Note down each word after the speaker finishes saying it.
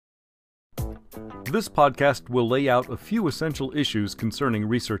This podcast will lay out a few essential issues concerning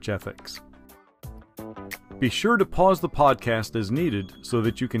research ethics. Be sure to pause the podcast as needed so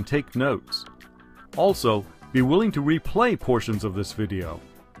that you can take notes. Also, be willing to replay portions of this video.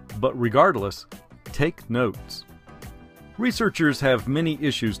 But regardless, take notes. Researchers have many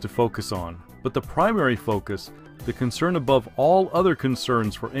issues to focus on, but the primary focus, the concern above all other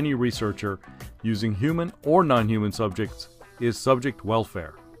concerns for any researcher using human or non-human subjects, is subject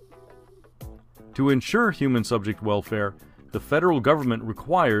welfare. To ensure human subject welfare, the federal government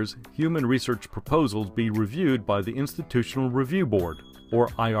requires human research proposals be reviewed by the Institutional Review Board, or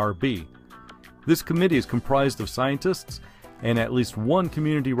IRB. This committee is comprised of scientists and at least one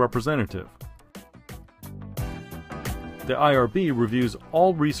community representative. The IRB reviews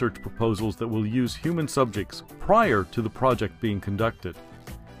all research proposals that will use human subjects prior to the project being conducted.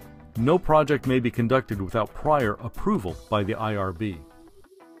 No project may be conducted without prior approval by the IRB.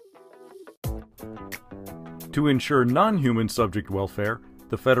 To ensure non-human subject welfare,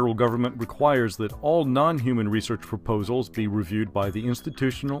 the federal government requires that all non-human research proposals be reviewed by the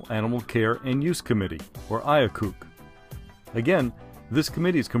Institutional Animal Care and Use Committee, or IACUC. Again, this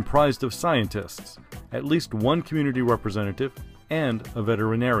committee is comprised of scientists, at least one community representative, and a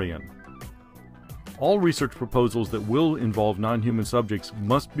veterinarian. All research proposals that will involve non-human subjects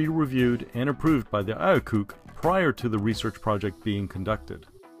must be reviewed and approved by the IACUC prior to the research project being conducted.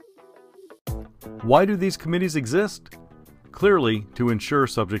 Why do these committees exist? Clearly, to ensure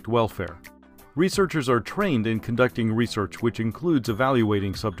subject welfare. Researchers are trained in conducting research which includes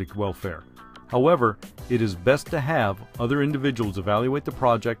evaluating subject welfare. However, it is best to have other individuals evaluate the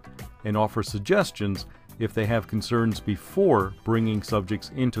project and offer suggestions if they have concerns before bringing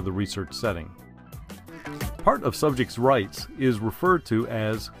subjects into the research setting. Part of subjects' rights is referred to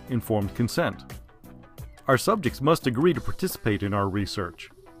as informed consent. Our subjects must agree to participate in our research.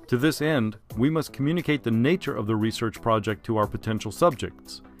 To this end, we must communicate the nature of the research project to our potential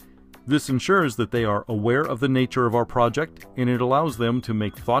subjects. This ensures that they are aware of the nature of our project, and it allows them to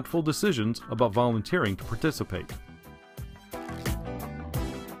make thoughtful decisions about volunteering to participate.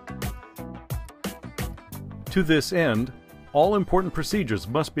 To this end, all important procedures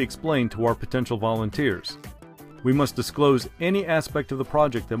must be explained to our potential volunteers. We must disclose any aspect of the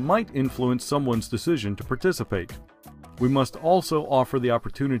project that might influence someone's decision to participate. We must also offer the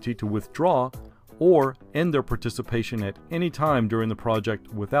opportunity to withdraw or end their participation at any time during the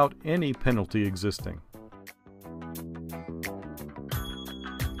project without any penalty existing.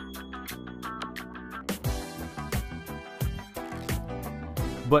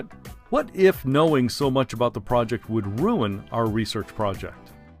 But what if knowing so much about the project would ruin our research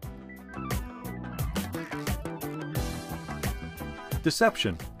project?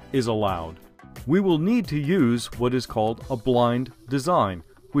 Deception is allowed. We will need to use what is called a blind design,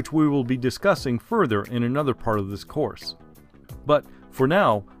 which we will be discussing further in another part of this course. But for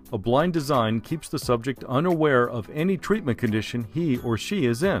now, a blind design keeps the subject unaware of any treatment condition he or she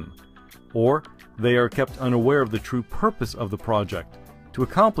is in, or they are kept unaware of the true purpose of the project. To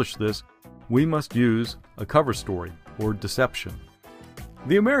accomplish this, we must use a cover story, or deception.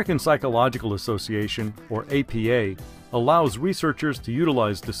 The American Psychological Association, or APA, allows researchers to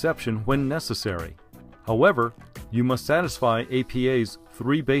utilize deception when necessary. However, you must satisfy APA's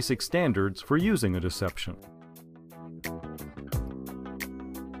 3 basic standards for using a deception.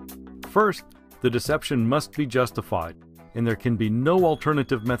 First, the deception must be justified, and there can be no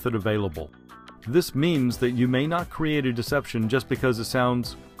alternative method available. This means that you may not create a deception just because it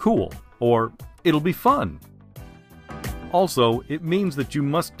sounds cool, or it'll be fun. Also, it means that you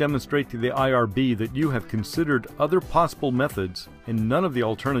must demonstrate to the IRB that you have considered other possible methods and none of the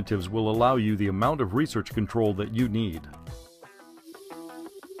alternatives will allow you the amount of research control that you need.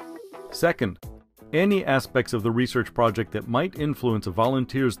 Second, any aspects of the research project that might influence a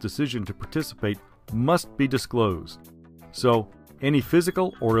volunteer's decision to participate must be disclosed. So, any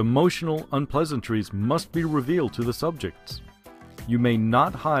physical or emotional unpleasantries must be revealed to the subjects. You may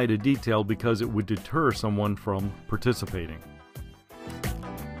not hide a detail because it would deter someone from participating.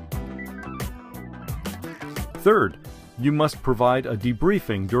 Third, you must provide a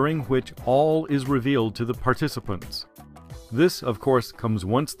debriefing during which all is revealed to the participants. This, of course, comes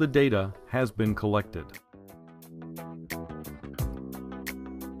once the data has been collected.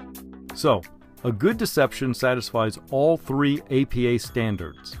 So, a good deception satisfies all 3 APA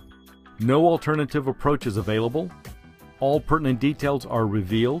standards. No alternative approach is available, all pertinent details are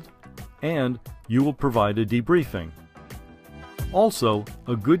revealed, and you will provide a debriefing. Also,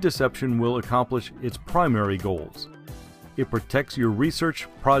 a good deception will accomplish its primary goals. It protects your research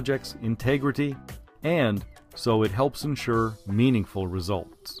project's integrity, and so it helps ensure meaningful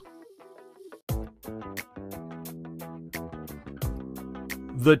results.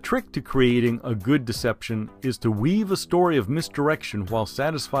 The trick to creating a good deception is to weave a story of misdirection while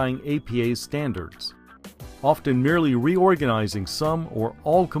satisfying APA's standards. Often merely reorganizing some or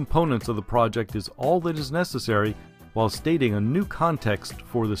all components of the project is all that is necessary while stating a new context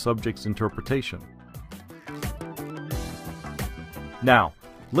for the subject's interpretation. Now,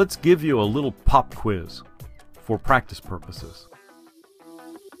 let's give you a little pop quiz for practice purposes.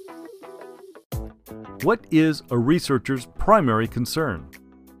 What is a researcher's primary concern?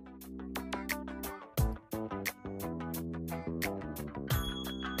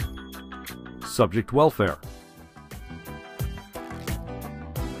 Subject welfare.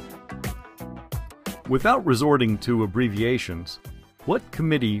 Without resorting to abbreviations, what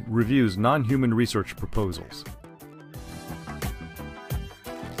committee reviews non-human research proposals?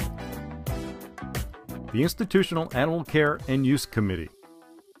 The Institutional Animal Care and Use Committee.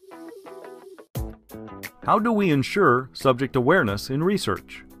 How do we ensure subject awareness in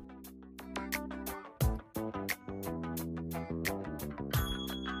research?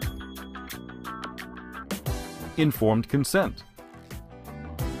 Informed consent.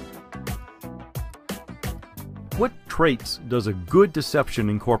 What traits does a good deception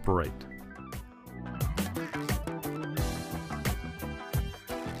incorporate?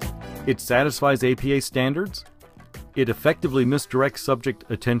 It satisfies APA standards, it effectively misdirects subject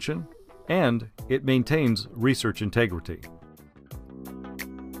attention, and it maintains research integrity.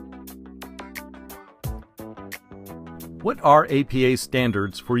 What are APA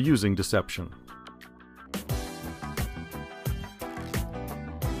standards for using deception?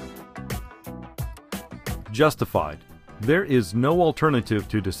 Justified. There is no alternative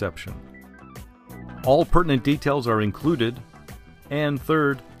to deception. All pertinent details are included. And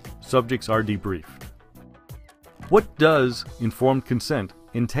third, subjects are debriefed. What does informed consent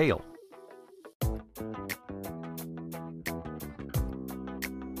entail?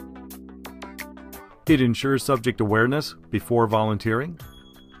 It ensures subject awareness before volunteering.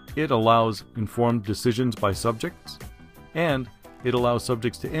 It allows informed decisions by subjects. And it allows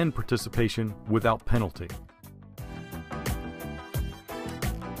subjects to end participation without penalty.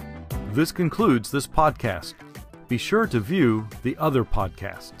 This concludes this podcast. Be sure to view the other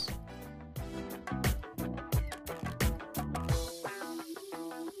podcasts.